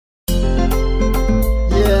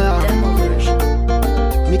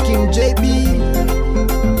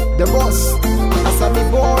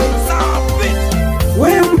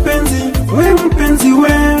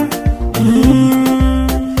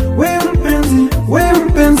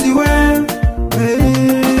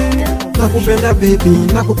Nakupenda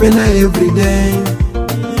baby, nakupenda everyday.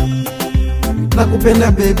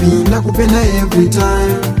 Nakupenda baby, nakupenda every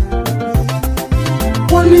time.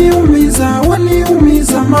 Waniumiza,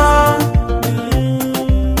 waniumiza ma.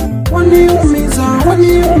 Waniumiza,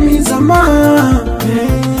 waniumiza ma.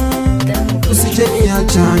 Usije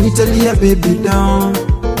niacha, nitalia baby down.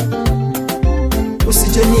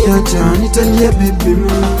 Usije niacha, nitalia baby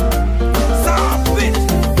ma.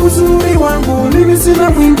 Uzuri wangu mimi sina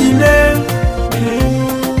mwingine.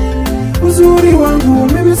 Uzuri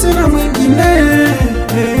wangu mimi sina mwingine.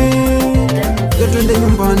 Twende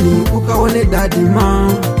nyumbani ukaone daddy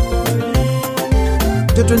ma.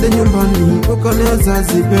 Twende nyumbani ukaone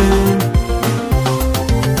wazazi ben.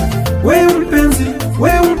 We mpenzi,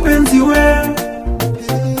 we mpenzi we.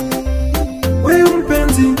 We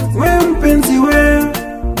mpenzi, we mpenzi we.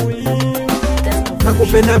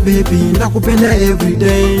 Nakupenda baby, nakupenda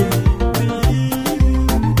everyday.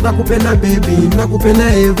 Nakupenda baby,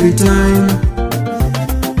 nakupenda every time.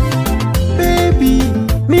 Baby,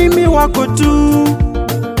 mimi wako tu.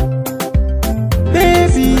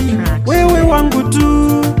 Baby, wewe wangu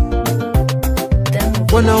tu.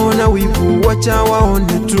 Wanaona wivu, wacha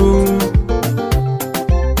waone tu.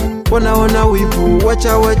 Wanaona wivu,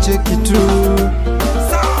 wacha wacheki tu.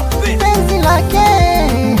 Penzi lake,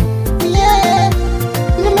 yeah.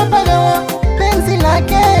 Nimepagawa penzi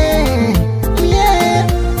lake, yeah.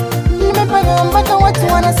 Nimepagawa mpaka watu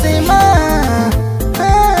wanasema,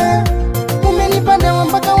 umenipagawa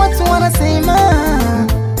mpaka watu wanasema,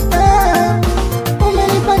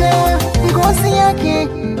 umenipagawa. Ngozi yake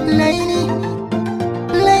laini,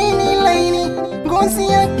 laini, laini. Ngozi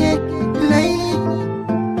yake laini,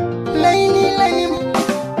 laini, laini.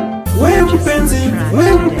 We mpenzi,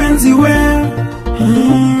 we mpenzi we.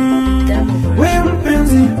 We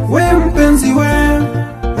mpenzi, we mpenzi we.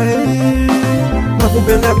 Hey.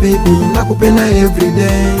 Nakupenda baby, nakupenda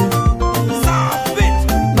everyday.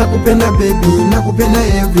 Nakupenda baby, nakupenda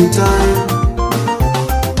every time.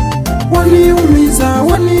 Waniumiza,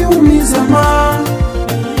 waniumiza ma.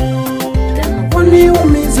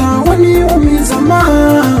 Waniumiza, waniumiza ma.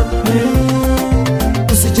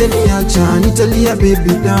 Usije niacha, nitalia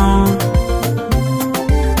baby down.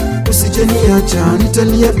 Usije niacha,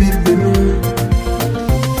 nitalia baby ma.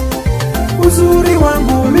 Uzuri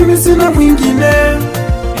wangu mimi sina mwingine.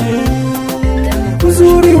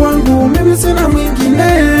 Uzuri wangu mimi sina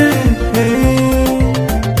mwingine.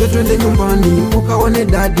 Twende nyumbani ukaone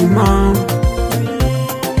daddy ma.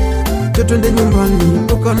 Twende nyumbani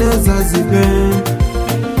ukaone wazazi ben.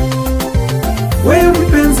 We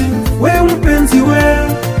mpenzi, we mpenzi we.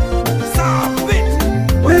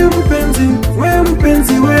 We mpenzi, we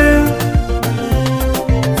mpenzi we.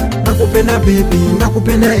 Nakupenda baby,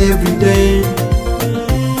 nakupenda everyday.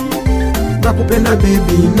 Nakupenda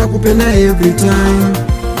baby, nakupenda every time.